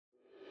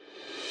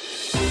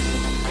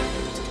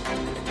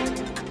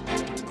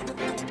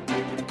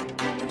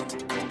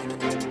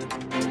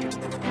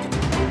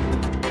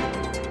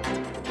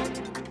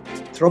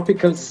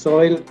tropical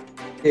soil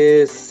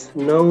is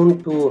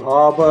known to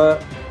harbor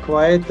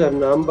quite a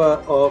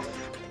number of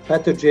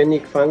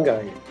pathogenic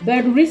fungi.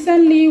 But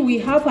recently we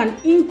have an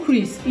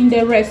increase in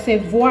the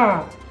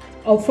reservoir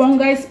of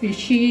fungi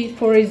species,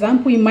 for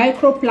example, in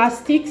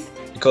microplastics.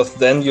 Because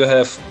then if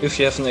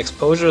you have an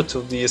exposure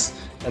to these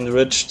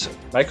enriched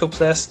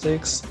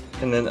microplastics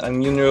in an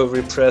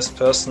immunorepressed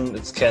person,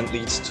 it can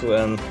lead to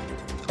an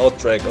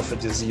outbreak of a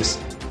disease.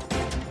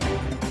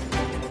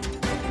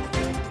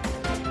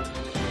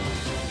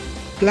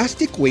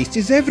 Plastic waste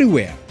is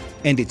everywhere,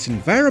 and its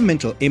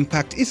environmental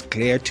impact is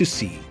clear to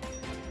see.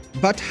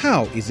 But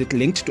how is it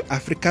linked to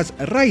Africa's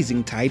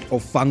rising tide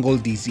of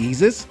fungal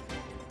diseases?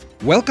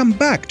 Welcome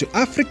back to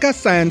Africa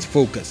Science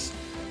Focus.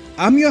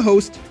 I'm your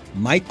host,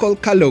 Michael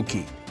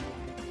Kaloki.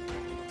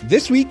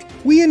 This week,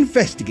 we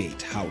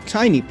investigate how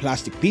tiny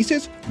plastic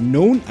pieces,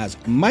 known as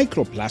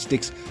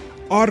microplastics,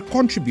 are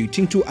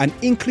contributing to an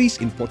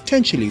increase in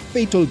potentially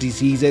fatal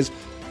diseases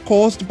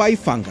caused by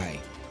fungi.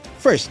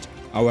 First,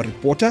 our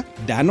reporter,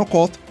 Dan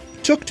Okoth,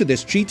 took to the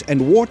streets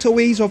and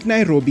waterways of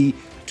Nairobi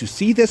to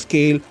see the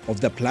scale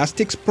of the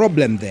plastics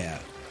problem there.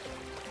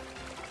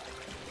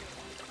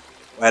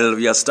 Well,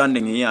 we are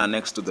standing here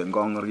next to the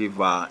Ngong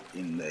River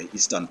in the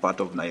eastern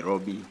part of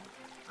Nairobi.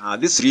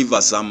 This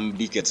river, some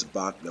decades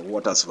back, the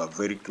waters were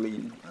very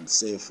clean and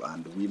safe,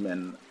 and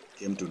women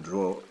came to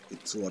draw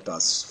its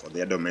waters for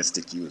their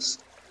domestic use.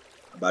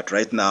 But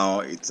right now,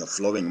 it's a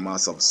flowing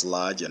mass of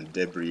sludge and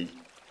debris.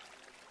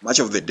 Much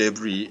of the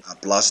debris are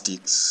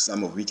plastics,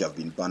 some of which have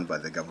been banned by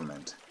the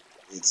government.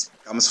 It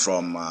comes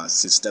from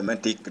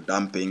systematic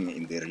dumping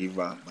in the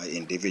river by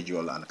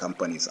individual and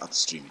companies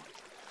upstream.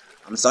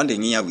 I'm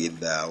standing here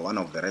with one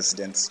of the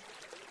residents.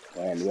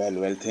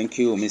 Well, thank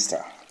you,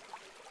 mister.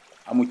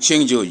 I'm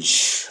Ucheng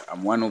George.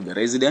 I'm one of the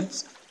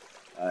residents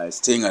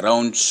staying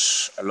around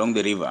along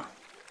the river.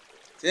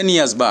 10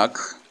 years back,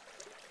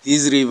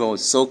 this river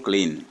was so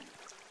clean.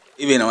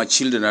 Even our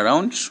children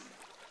around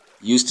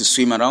used to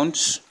swim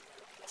around,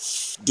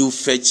 do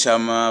fetch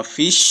some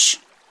fish,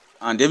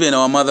 and even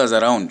our mothers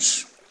around,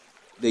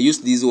 they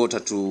used this water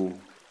to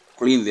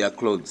clean their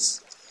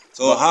clothes.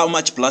 So how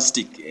much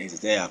plastic is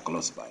there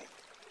close by?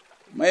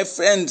 My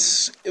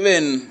friends,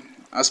 even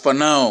as per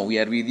now we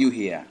are with you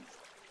here,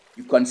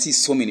 you can see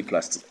so many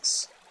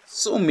plastics.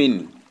 So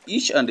many.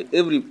 Each and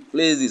every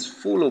place is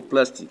full of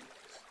plastic.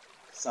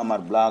 Some are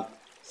black,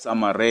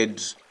 some are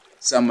red,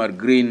 some are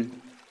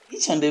green.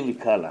 Each and every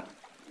color.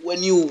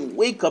 When you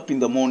wake up in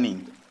the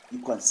morning, you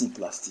can see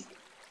plastic.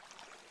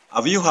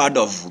 Have you heard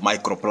of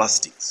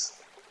microplastics?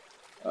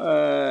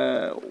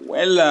 I'm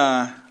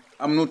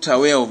not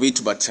aware of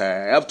it, but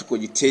I have to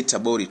cogitate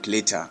about it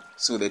later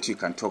so that we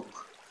can talk.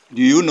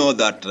 Do you know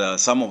that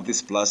some of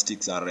these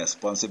plastics are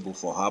responsible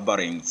for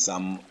harboring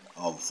some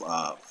of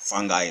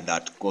fungi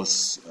that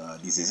cause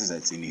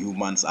diseases in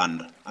humans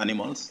and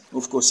animals?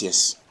 Of course,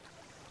 yes.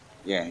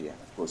 Yeah,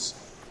 of course.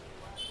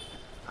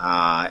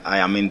 I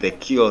am in the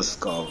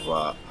kiosk of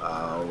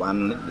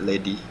one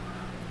lady.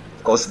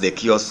 Of course, the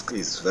kiosk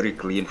is very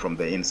clean from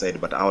the inside,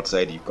 but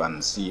outside you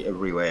can see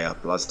everywhere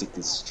plastic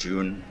is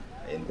strewn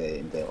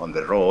on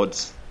the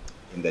roads,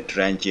 in the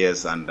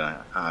trenches, and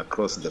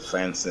across the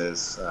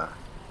fences.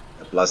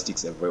 The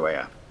plastics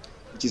everywhere,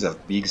 which is a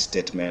big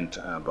statement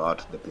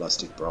about the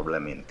plastic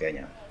problem in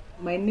Kenya.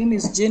 My name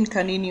is Jane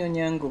Kanini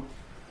Onyango.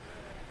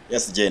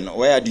 Yes, Jane,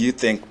 where do you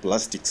think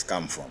plastics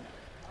come from?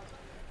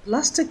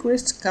 Plastic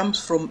waste comes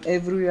from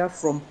everywhere,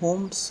 from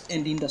homes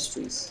and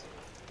industries.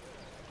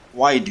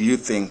 Why do you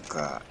think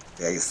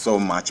there is so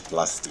much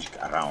plastic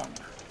around?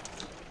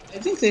 I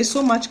think there is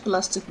so much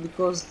plastic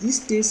because these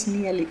days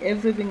nearly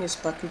everything is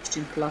packaged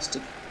in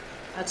plastic.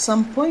 At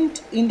some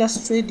point,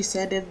 industry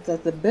decided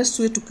that the best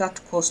way to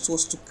cut costs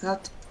was to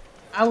cut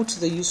out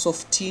the use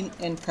of tin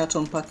and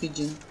carton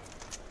packaging.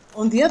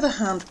 On the other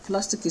hand,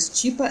 plastic is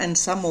cheaper and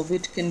some of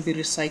it can be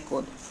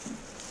recycled.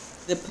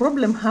 The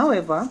problem,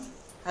 however,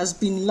 has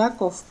been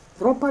lack of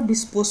proper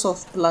disposal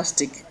of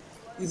plastic,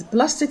 with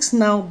plastics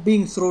now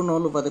being thrown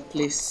all over the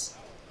place.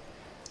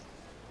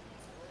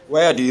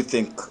 Where do you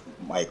think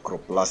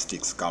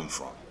microplastics come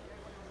from?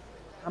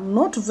 I'm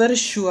not very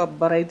sure,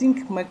 but I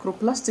think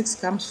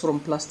microplastics comes from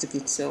plastic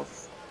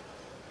itself.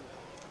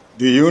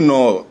 Do you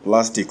know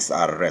plastics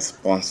are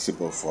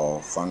responsible for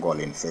fungal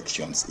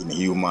infections in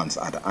humans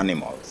and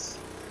animals?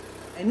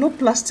 I know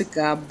plastic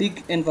are a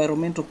big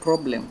environmental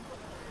problem,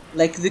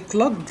 like the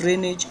clogged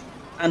drainage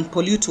and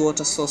pollute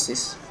water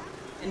sources,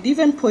 and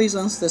even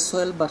poisons the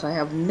soil, but I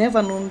have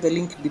never known the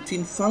link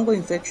between fungal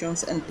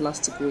infections and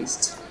plastic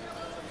waste.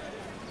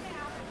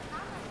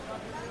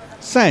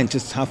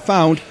 Scientists have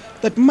found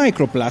that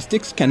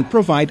microplastics can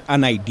provide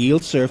an ideal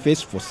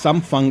surface for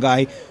some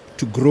fungi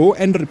to grow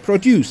and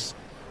reproduce.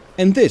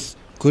 And this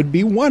could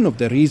be one of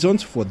the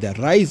reasons for the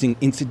rising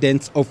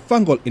incidence of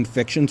fungal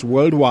infections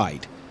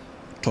worldwide.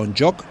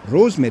 Tonjok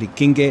Rosemary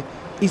Kinge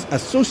is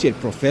Associate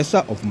Professor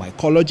of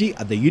Mycology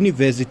at the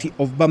University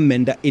of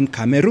Bamenda in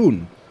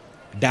Cameroon.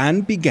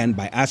 Dan began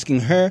by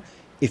asking her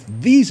if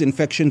these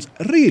infections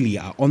really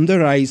are on the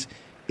rise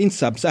in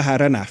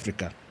sub-Saharan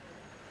Africa.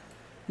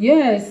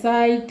 Yes,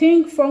 I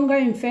think fungal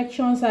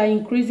infections are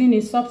increasing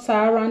in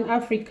sub-Saharan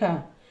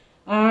Africa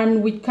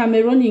and with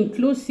Cameroon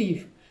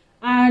inclusive.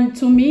 And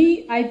to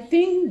me, I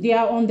think they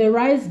are on the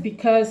rise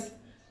because,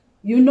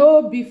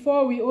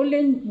 before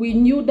we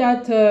knew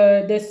that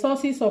the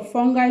sources of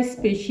fungal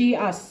species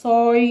are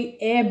soil,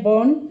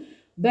 airborne,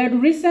 but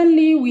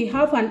recently we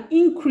have an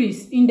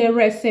increase in the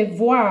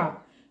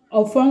reservoir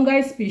of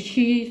fungal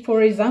species,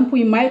 for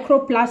example, in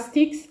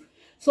microplastics.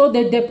 So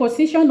the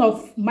deposition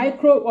of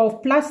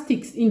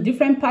plastics in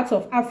different parts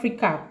of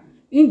Africa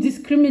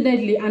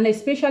indiscriminately, and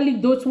especially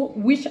those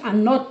which are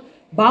not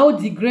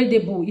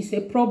biodegradable, is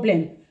a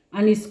problem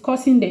and is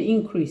causing the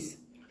increase.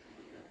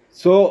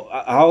 So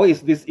how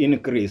is this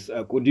increase?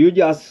 Could you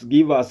just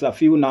give us a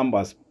few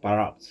numbers,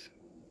 perhaps?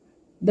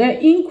 The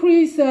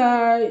increase,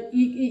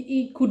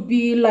 it could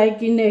be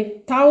like in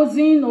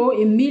 1,000 or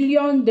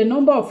 1,000,000, the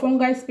number of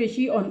fungal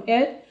species on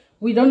Earth.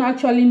 We don't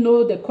actually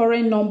know the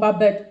current number,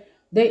 but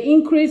the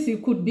increase,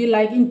 it could be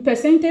like in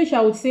percentage,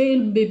 I would say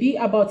maybe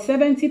about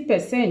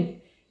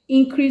 70%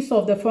 increase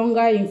of the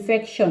fungal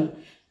infection.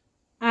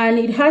 And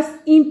it has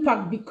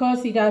impact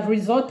because it has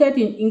resulted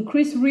in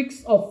increased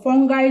risks of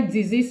fungal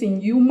disease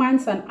in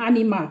humans and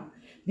animals,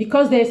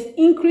 because there's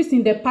increase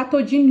in the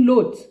pathogen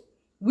load,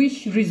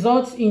 which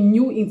results in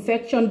new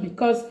infection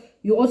because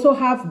you also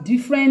have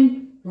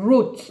different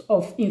routes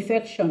of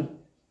infection.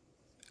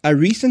 A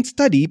recent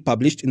study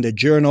published in the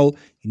journal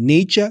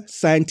Nature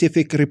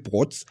Scientific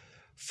Reports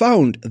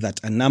found that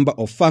a number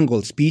of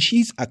fungal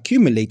species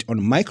accumulate on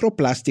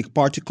microplastic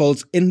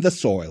particles in the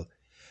soil.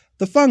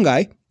 The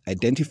fungi,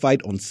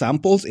 identified on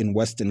samples in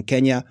Western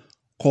Kenya,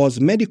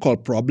 cause medical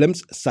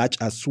problems such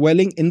as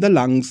swelling in the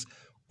lungs,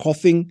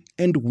 coughing,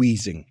 and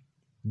wheezing.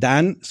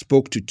 Dan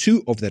spoke to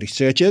two of the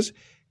researchers,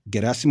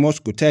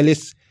 Gerasimos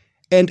Gutelis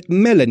and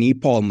Melanie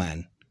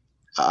Paulman.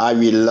 I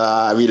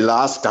will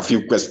ask a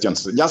few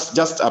questions.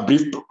 Just a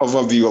brief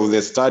overview of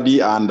the study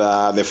and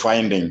the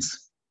findings.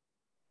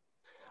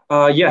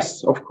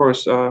 Yes, of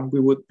course, we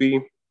would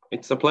be.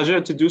 It's a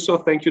pleasure to do so.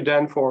 Thank you,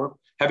 Dan, for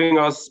having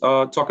us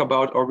talk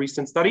about our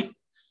recent study.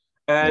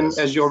 And yes,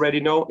 as you already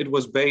know, it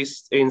was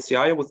based in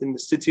Siaya, within the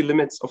city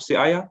limits of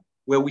Siaya,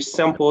 where we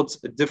sampled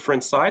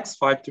different sites,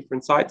 5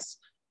 different sites.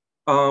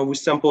 We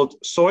sampled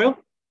soil,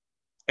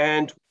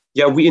 and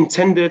we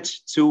intended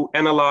to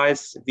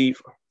analyze the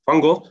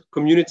fungal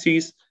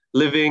communities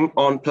living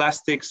on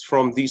plastics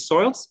from these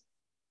soils.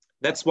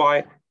 That's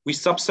why we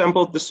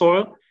subsampled the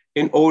soil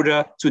in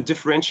order to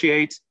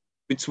differentiate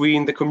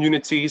between the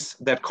communities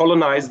that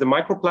colonize the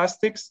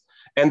microplastics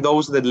and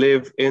those that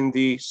live in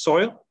the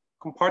soil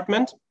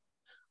compartment.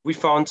 We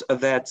found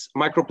that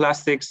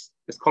microplastics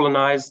is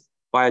colonized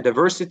by a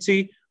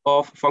diversity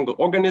of fungal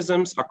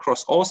organisms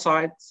across all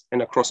sites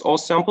and across all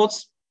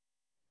samples.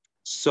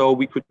 So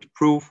we could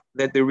prove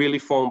that they really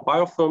form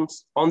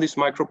biofilms on these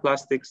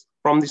microplastics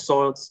from the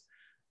soils,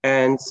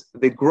 and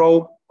they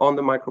grow on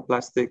the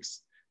microplastics,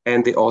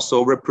 and they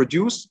also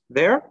reproduce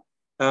there.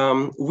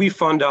 We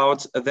found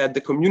out that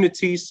the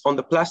communities on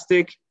the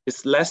plastic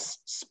is less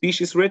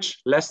species rich,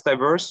 less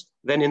diverse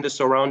than in the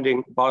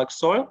surrounding bulk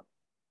soil,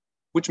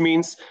 which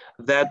means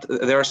that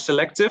they are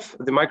selective.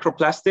 The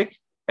microplastic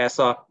as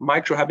a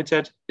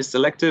microhabitat is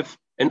selective,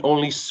 and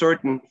only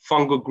certain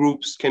fungal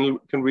groups can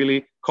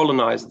really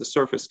colonize the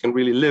surface, can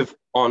really live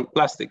on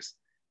plastics.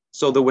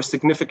 So they were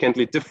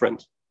significantly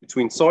different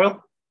between soil,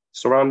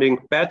 surrounding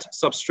bed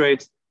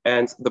substrate,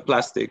 and the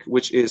plastic,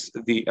 which is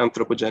the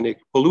anthropogenic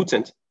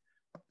pollutant.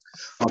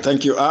 Oh,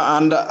 thank you.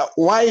 And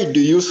why do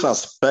you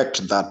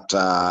suspect that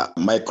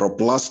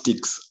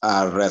microplastics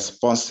are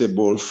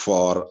responsible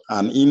for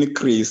an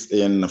increase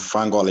in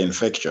fungal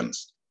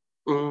infections?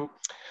 Due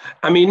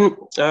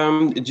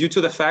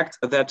to the fact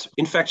that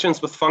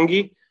infections with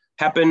fungi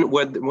happen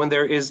when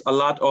there is a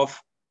lot of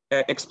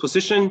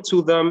exposition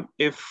to them,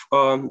 if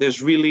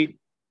there's really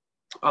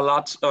a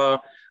lot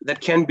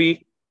that can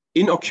be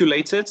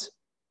inoculated,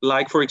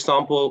 like, for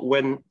example,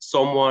 when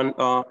someone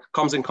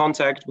comes in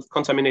contact with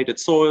contaminated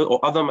soil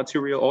or other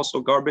material, also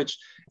garbage,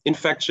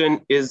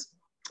 infection is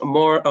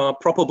more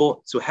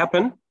probable to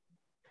happen.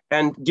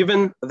 And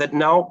given that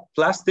now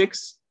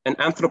plastics and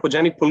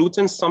anthropogenic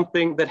pollutants,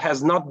 something that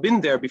has not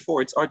been there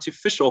before, it's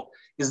artificial,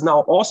 is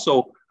now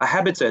also a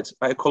habitat,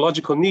 an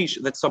ecological niche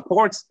that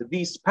supports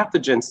these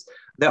pathogens,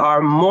 there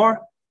are more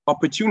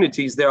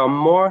opportunities, there are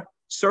more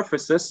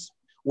surfaces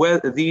where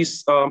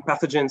these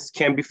pathogens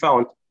can be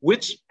found,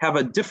 which have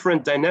a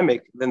different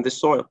dynamic than the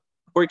soil.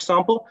 For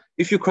example,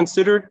 if you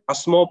consider a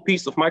small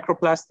piece of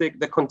microplastic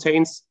that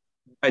contains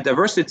a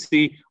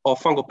diversity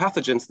of fungal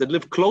pathogens that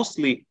live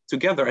closely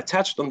together,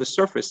 attached on the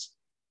surface,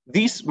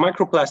 these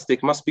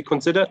microplastic must be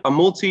considered a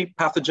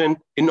multi-pathogen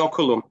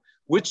inoculum,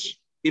 which,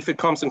 if it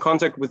comes in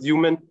contact with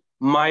human,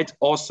 might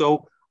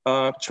also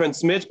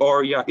transmit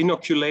or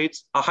inoculate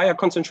a higher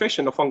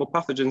concentration of fungal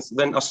pathogens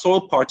than a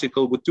soil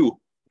particle would do.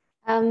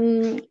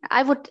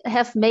 I would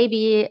have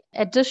maybe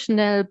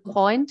additional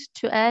point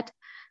to add.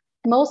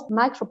 Most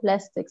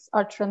microplastics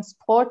are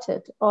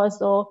transported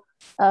also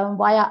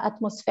via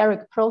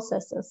atmospheric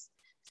processes.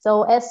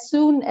 So as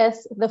soon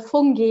as the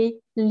fungi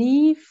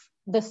leave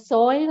the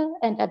soil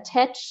and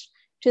attach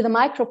to the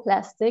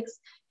microplastics,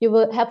 you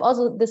will have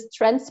also this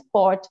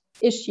transport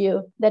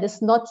issue that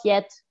is not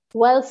yet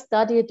well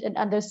studied and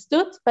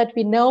understood, but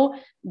we know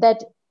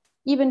that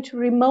even to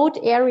remote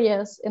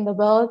areas in the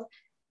world,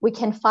 we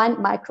can find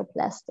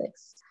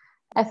microplastics.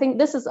 I think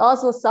this is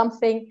also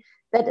something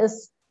that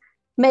is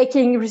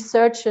making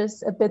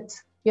researchers a bit,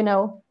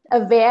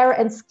 aware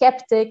and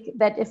skeptic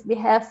that if we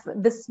have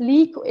this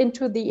leak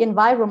into the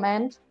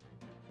environment,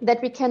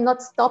 that we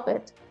cannot stop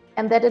it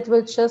and that it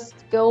will just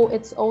go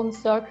its own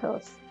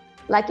circles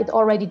like it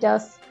already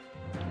does.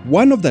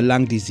 One of the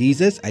lung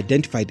diseases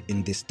identified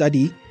in this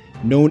study,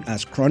 known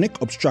as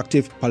chronic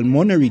obstructive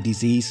pulmonary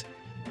disease,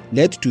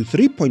 led to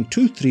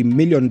 3.23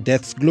 million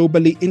deaths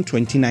globally in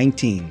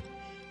 2019,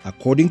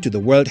 according to the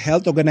World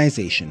Health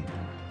Organization.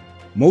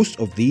 Most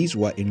of these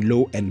were in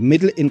low and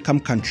middle-income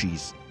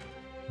countries.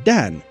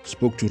 Dan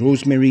spoke to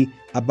Rosemary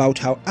about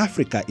how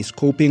Africa is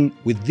coping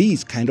with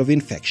these kind of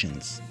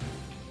infections.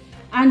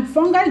 And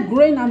fungi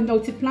growing and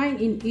multiplying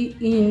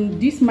in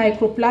this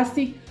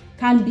microplastic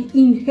can be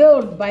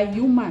inhaled by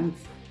humans,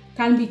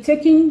 can be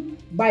taken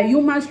by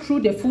humans through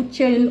the food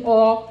chain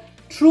or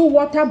through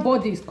water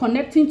bodies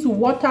connecting to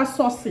water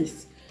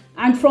sources.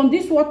 And from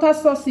these water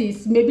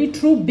sources, maybe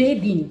through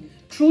bathing,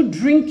 through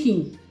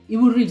drinking, it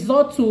will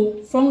result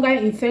to fungal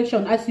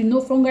infection. As you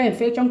know, fungal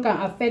infection can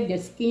affect the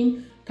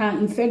skin, can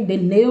infect the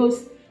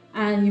nails,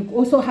 and you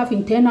also have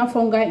internal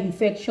fungal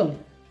infection.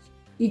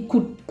 It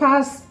could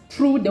pass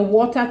through the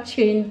water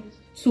chain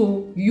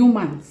to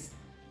humans.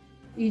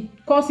 It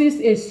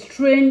causes a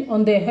strain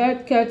on the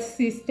healthcare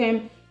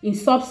system in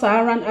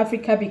sub-Saharan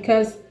Africa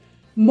because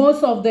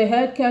most of the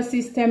healthcare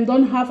system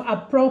don't have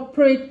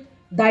appropriate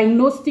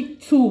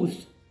diagnostic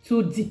tools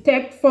to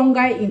detect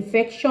fungal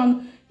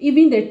infection.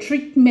 Even the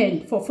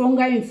treatment for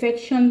fungal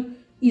infection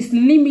is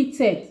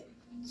limited.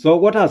 So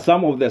what are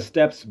some of the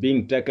steps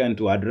being taken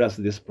to address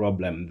this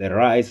problem, the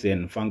rise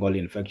in fungal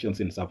infections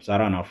in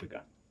sub-Saharan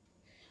Africa?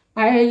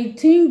 I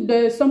think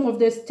some of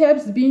the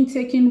steps being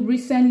taken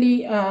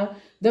recently,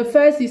 the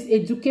first is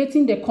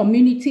educating the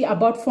community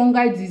about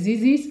fungal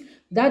diseases.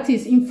 That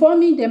is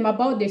informing them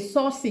about the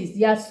sources,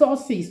 their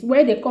sources,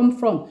 where they come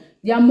from,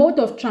 their mode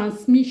of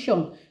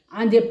transmission,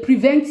 and the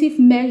preventive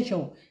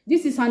measure.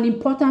 This is an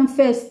important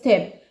first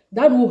step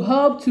that will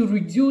help to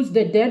reduce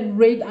the death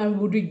rate and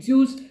will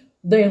reduce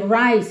the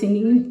rise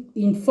in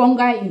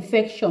fungal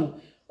infection.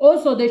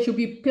 Also, there should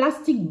be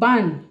plastic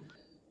ban.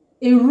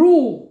 A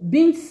rule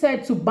being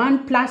set to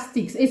ban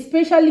plastics,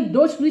 especially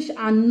those which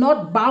are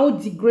not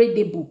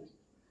biodegradable.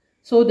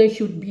 So there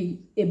should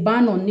be a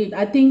ban on it.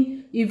 I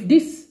think if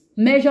these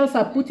measures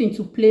are put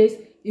into place,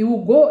 it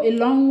will go a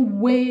long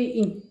way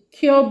in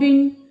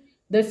curbing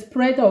the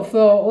spread of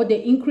or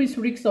the increased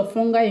risks of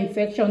fungal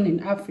infection in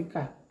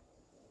Africa.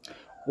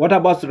 What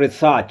about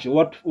research?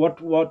 What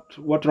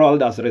role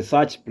does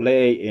research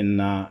play in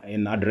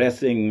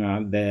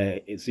addressing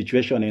the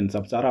situation in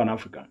sub-Saharan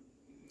Africa?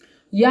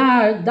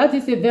 Yeah, that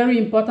is a very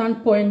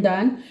important point,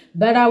 Dan.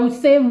 But I would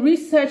say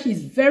research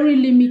is very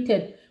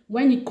limited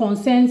when it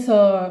concerns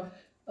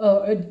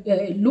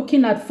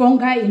looking at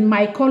fungi in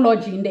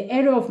mycology, in the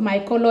area of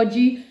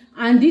mycology,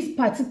 and this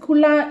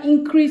particular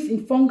increase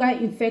in fungal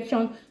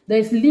infection,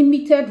 there's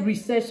limited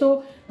research.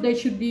 So there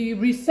should be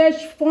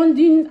research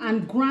funding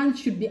and grants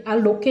should be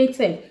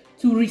allocated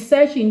to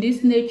research in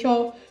this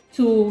nature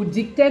to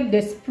detect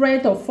the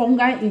spread of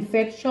fungal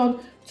infection,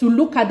 to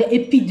look at the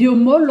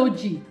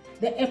epidemiology,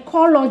 the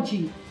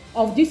ecology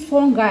of this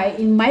fungi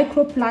in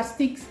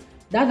microplastics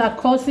that are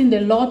causing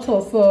a lot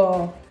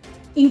of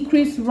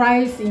increased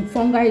rise in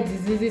fungal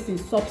diseases in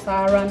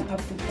sub-Saharan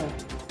Africa.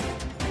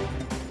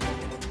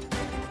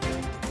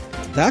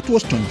 That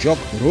was Tonjok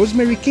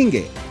Rosemary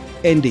Kinge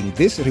ending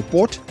this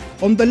report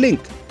on the link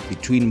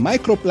between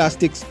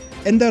microplastics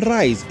and the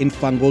rise in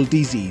fungal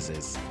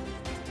diseases.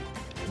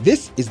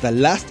 This is the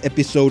last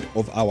episode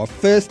of our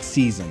first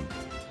season,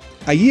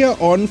 a year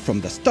on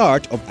from the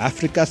start of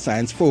Africa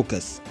Science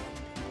Focus.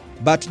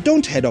 But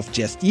don't head off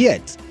just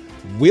yet.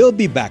 We'll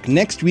be back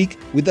next week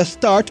with the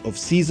start of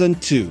Season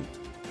 2.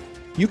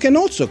 You can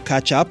also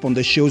catch up on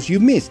the shows you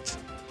missed.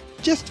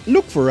 Just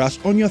look for us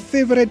on your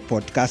favorite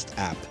podcast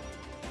app.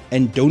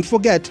 And don't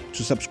forget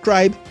to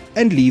subscribe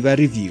and leave a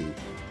review.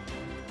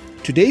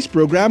 Today's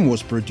program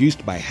was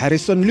produced by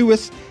Harrison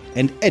Lewis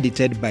and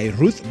edited by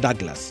Ruth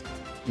Douglas,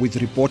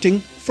 with reporting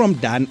from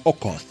Dan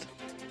Okoth.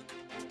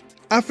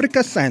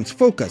 Africa Science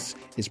Focus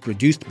is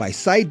produced by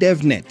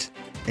SciDevNet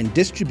and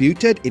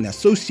distributed in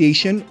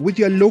association with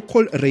your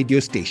local radio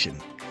station.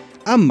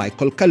 I'm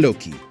Michael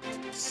Kaloki.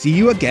 See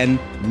you again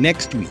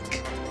next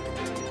week.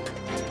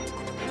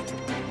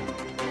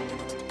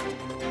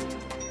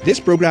 This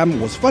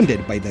program was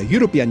funded by the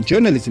European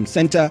Journalism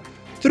Centre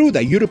through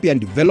the European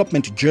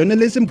Development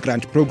Journalism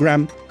Grant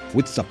Programme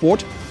with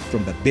support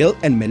from the Bill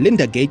and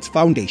Melinda Gates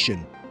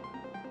Foundation.